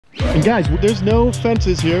And guys, there's no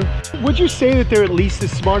fences here. Would you say that they're at least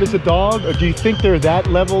as smart as a dog, or do you think they're that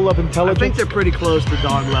level of intelligence? I think they're pretty close to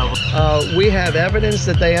dog level. We have evidence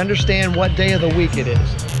that they understand what day of the week it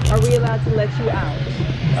is. Are we allowed to let you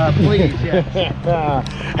out? Please, yes.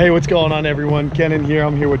 Hey, what's going on, everyone? Kenan here.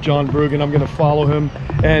 I'm here with John Brugan. I'm going to follow him.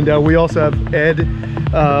 And we also have Ed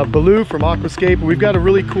Ballou from Aquascape. We've got a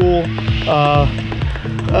really cool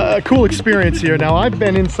cool experience here. Now, I've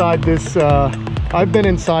been inside this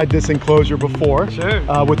enclosure before.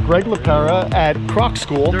 Sure. With Greg LaPera at Croc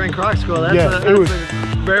School. During Croc School, that's, yeah, it was a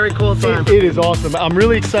very cool time. It is awesome. I'm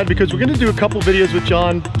really excited because we're going to do a couple videos with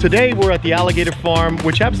John. Today we're at the Alligator Farm,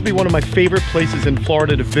 which happens to be one of my favorite places in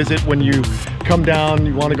Florida to visit when you come down,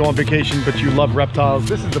 you want to go on vacation, but you love reptiles.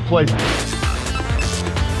 This is the place.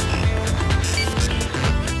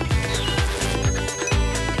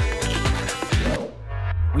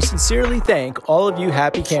 We sincerely thank all of you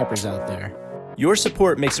happy campers out there. Your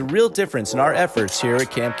support makes a real difference in our efforts here at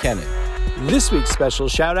Kamp Kenan. This week's special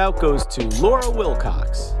shout out goes to Laura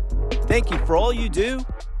Wilcox. Thank you for all you do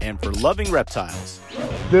and for loving reptiles.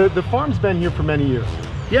 The farm's been here for many years.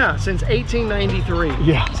 Yeah, since 1893.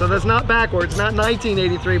 Yeah. So that's not backwards, not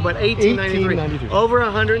 1983, but 1893. Over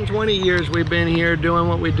 120 years we've been here doing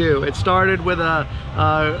what we do. It started with a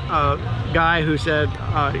guy who said,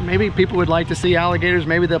 maybe people would like to see alligators,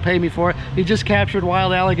 maybe they'll pay me for it. He just captured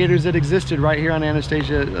wild alligators that existed right here on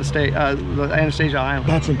Anastasia Island.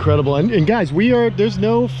 That's incredible. And guys, there's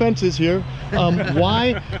no fences here.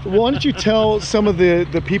 Why don't you tell some of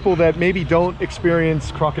the people that maybe don't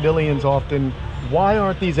experience crocodilians often, why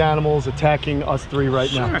aren't these animals attacking us three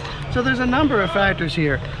right now? Sure. So there's a number of factors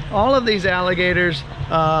here. All of these alligators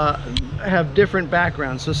have different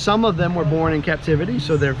backgrounds. So some of them were born in captivity,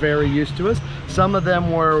 so they're very used to us. Some of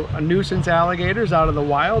them were nuisance alligators out of the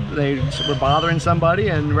wild. They were bothering somebody,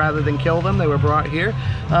 and rather than kill them, they were brought here.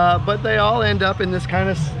 But they all end up in this kind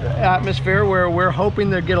of atmosphere where we're hoping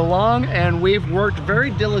they'll get along, and we've worked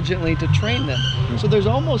very diligently to train them. So there's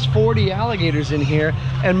almost 40 alligators in here,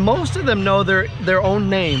 and most of them know their own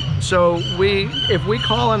name. So if we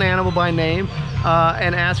call an animal by name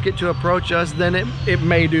and ask it to approach us, then it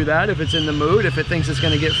may do that if it's in the mood, if it thinks it's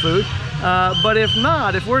going to get food. But if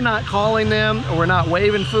not, if we're not calling them or we're not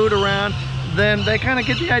waving food around, then they kind of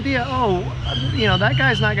get the idea, oh, you know, that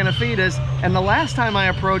guy's not going to feed us. And the last time I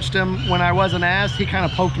approached him when I wasn't asked, he kind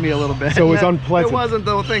of poked me a little bit. So it was unpleasant. It wasn't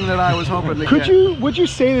the thing that I was hoping to get. Would you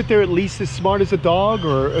say that they're at least as smart as a dog,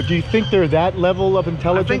 or do you think they're that level of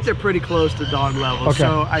intelligence? I think they're pretty close to dog level. Okay.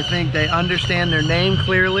 So I think they understand their name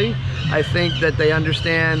clearly. I think that they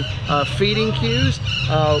understand feeding cues.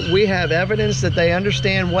 We have evidence that they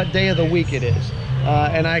understand what day of the week it is.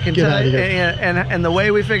 And I can tell you, and the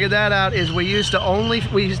way we figured that out is we used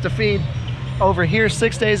to feed over here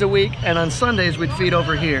 6 days a week, and on Sundays we'd feed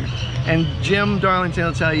over here. And Jim Darlington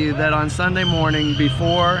will tell you that on Sunday morning,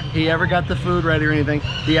 before he ever got the food ready or anything,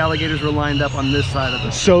 the alligators were lined up on this side of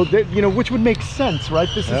it. So that, you know, which would make sense, right?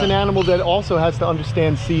 This is an animal that also has to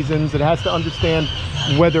understand seasons. It has to understand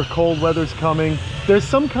whether cold weather's coming. There's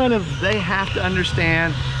some kind of... They have to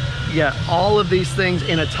understand, yeah, all of these things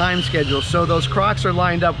in a time schedule. So those crocs are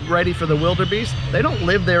lined up ready for the wildebeest. They don't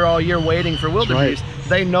live there all year waiting for wildebeest. Right.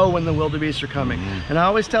 They know when the wildebeest are coming. And I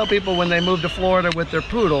always tell people when they move to Florida with their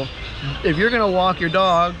poodle, if you're gonna walk your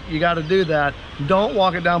dog, you gotta do that. Don't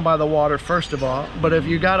walk it down by the water, first of all. But if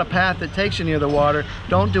you got a path that takes you near the water,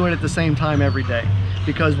 don't do it at the same time every day.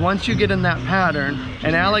 Because once you get in that pattern,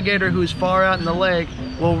 an alligator who's far out in the lake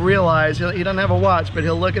will realize, he doesn't have a watch, but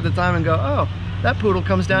he'll look at the time and go, oh, that poodle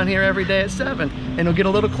comes down here every day at 7, and he'll get a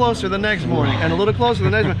little closer the next morning, and a little closer the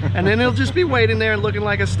next morning, and then he'll just be waiting there and looking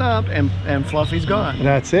like a stump, and Fluffy's gone.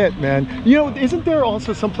 That's it, man. You know, isn't there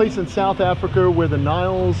also someplace in South Africa where the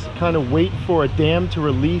Niles kind of wait for a dam to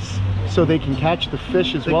release so they can catch the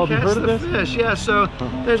fish as well? Have you heard of this? Fish, yeah. So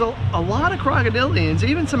there's a lot of crocodilians,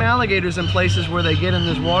 even some alligators in places where they get in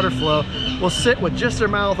this water flow, will sit with just their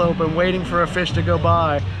mouth open waiting for a fish to go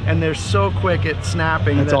by, and they're so quick at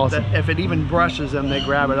snapping that if it even brushes them, they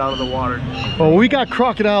grab it out of the water. Well, we got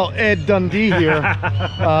Crocodile Ed Dundee here,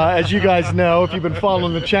 as you guys know, if you've been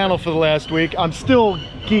following the channel for the last week. I'm still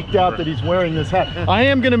geeked out that he's wearing this hat. I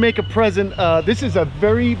am going to make a present. This is a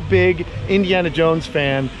very big Indiana Jones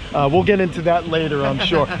fan. We'll get into that later, I'm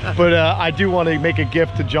sure. But I do want to make a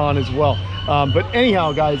gift to John as well. But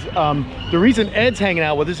anyhow, guys, the reason Ed's hanging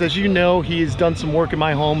out with us, as you know, he's done some work in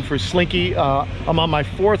my home for Slinky. I'm on my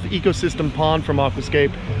 4th ecosystem pond from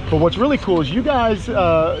Aquascape. But what's really cool is you guys,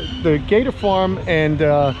 the Gator Farm, and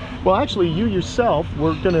well, actually you yourself,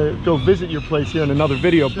 we're gonna go visit your place here in another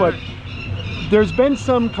video. Sure. But there's been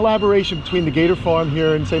some collaboration between the Gator Farm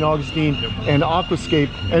here in St. Augustine and Aquascape.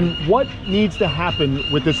 And what needs to happen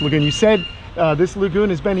with this lagoon? You said this lagoon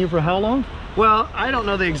has been here for how long? Well, I don't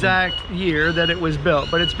know the exact year that it was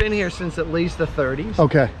built, but it's been here since at least the 30s.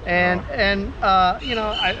 Okay. And you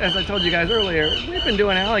know, as I told you guys earlier, we've been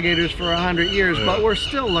doing alligators for 100 years, but we're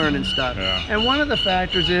still learning stuff. And one of the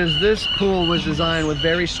factors is this pool was designed with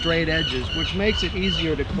very straight edges, which makes it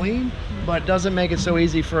easier to clean, but doesn't make it so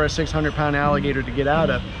easy for a 600-pound alligator to get out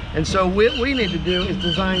of. And so what we need to do is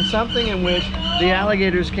design something in which the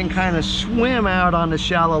alligators can kind of swim out on the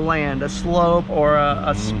shallow land, a slope or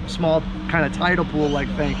a small kind of tidal pool like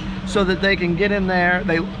thing, so that they can get in there.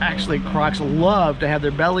 They actually, crocs love to have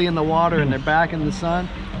their belly in the water and their back in the sun.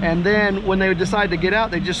 And then when they decide to get out,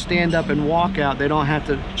 they just stand up and walk out. They don't have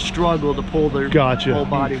to struggle to pull their whole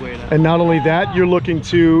body weight out. And not only that, you're looking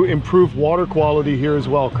to improve water quality here as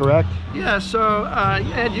well, correct? Yeah, so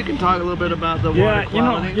Ed, you can talk a little bit about the water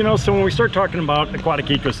quality. You know, so when we start talking about aquatic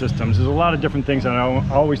ecosystems, there's a lot of different things that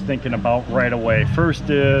I'm always thinking about right away. First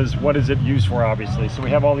is, what is it used for, obviously? So we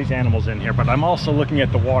have all these animals in here, but I'm also looking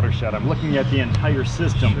at the watershed. I'm looking at the entire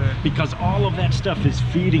system, because all of that stuff is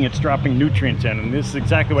feeding, it's dropping nutrients in, and this is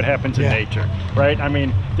exactly what happens in nature, right? I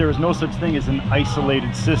mean, there is no such thing as an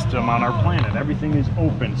isolated system on our planet. Everything is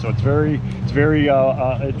open, so it's very,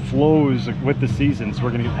 it flows with the seasons. We're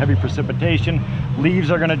going to get heavy precipitation.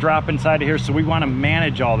 Leaves are going to drop inside of here, so we want to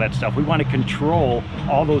manage all that stuff. We want to control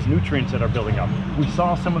all those nutrients that are building up. We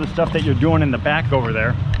saw some of the stuff that you're doing in the back over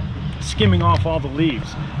there, skimming off all the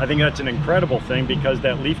leaves. I think that's an incredible thing, because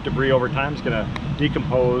that leaf debris over time is going to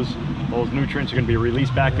decompose. Those nutrients are going to be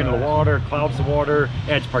released back into the water, clouds the water,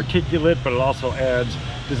 adds particulate, but it also adds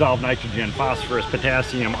dissolved nitrogen, phosphorus,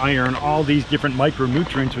 potassium, iron, all these different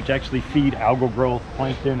micronutrients which actually feed algal growth,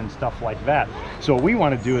 plankton, and stuff like that. So what we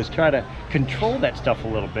want to do is try to control that stuff a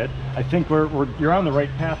little bit. I think you're on the right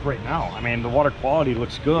path right now. I mean, the water quality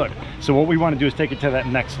looks good. So what we want to do is take it to that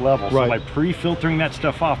next level. So by pre-filtering that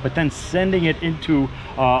stuff off, but then sending it into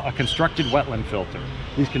a constructed wetland filter.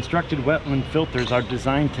 These constructed wetland filters are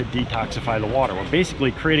designed to detoxify the water. We're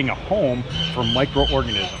basically creating a home for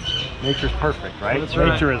microorganisms. Nature's perfect, right?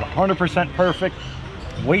 Nature is 100% perfect.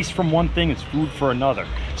 Waste from one thing is food for another.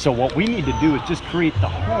 So what we need to do is just create the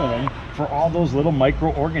home for all those little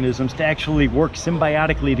microorganisms to actually work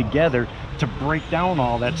symbiotically together to break down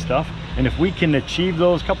all that stuff. And if we can achieve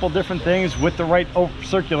those couple different things with the right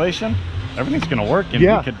circulation, everything's going to work, and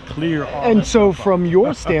we could clear all and so from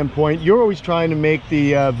your standpoint, you're always trying to make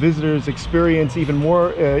the visitors experience even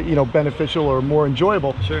more you know, beneficial or more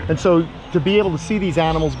enjoyable. And so to be able to see these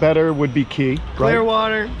animals better would be key. Clear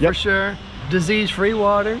water for sure. Disease-free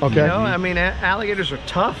water. You know, I mean, alligators are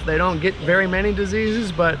tough. They don't get very many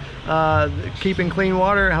diseases, but keeping clean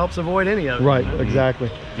water helps avoid any of them.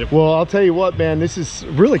 Exactly. Well, I'll tell you what, man, this is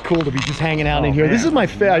really cool to be just hanging out in here. This is my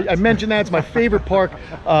I mentioned that it's my favorite park,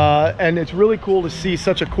 and it's really cool to see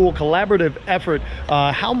such a cool collaborative effort.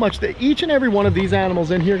 How much each and every one of these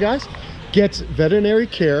animals in here, guys, gets veterinary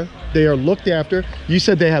care. They are looked after. You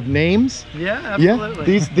said they have names. Yeah,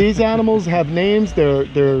 absolutely. Yeah, these animals have names.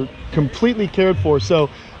 They're completely cared for. So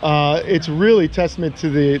it's really testament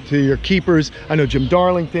to your keepers. I know Jim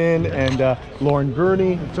Darlington and Lauren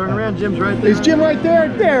Gurney. Turn around, Jim's right there. Is Jim right there?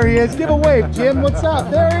 There he is. Give a wave, Jim. What's up?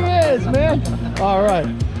 There he is, man. All right.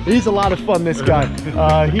 He's a lot of fun, this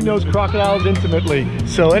guy. He knows crocodiles intimately.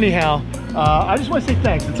 So anyhow, I just want to say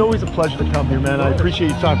thanks. It's always a pleasure to come here, man. I appreciate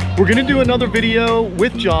your time. We're going to do another video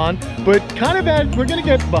with John, but kind of we're going to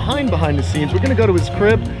get behind the scenes. We're going to go to his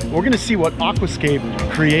crib. We're going to see what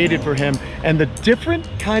Aquascape created for him and the different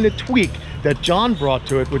kind of tweak that John brought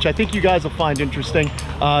to it, which I think you guys will find interesting.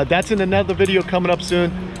 That's in another video coming up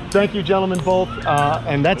soon. Thank you, gentlemen, both.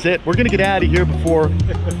 And that's it. We're going to get out of here before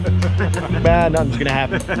nothing's going to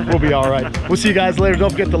happen. We'll be all right. We'll see you guys later. Don't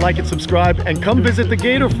forget to like and subscribe, and come visit the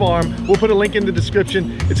Gator Farm. We'll put a link in the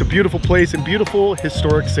description. It's a beautiful place in beautiful,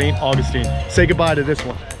 historic St. Augustine. Say goodbye to this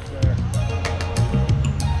one.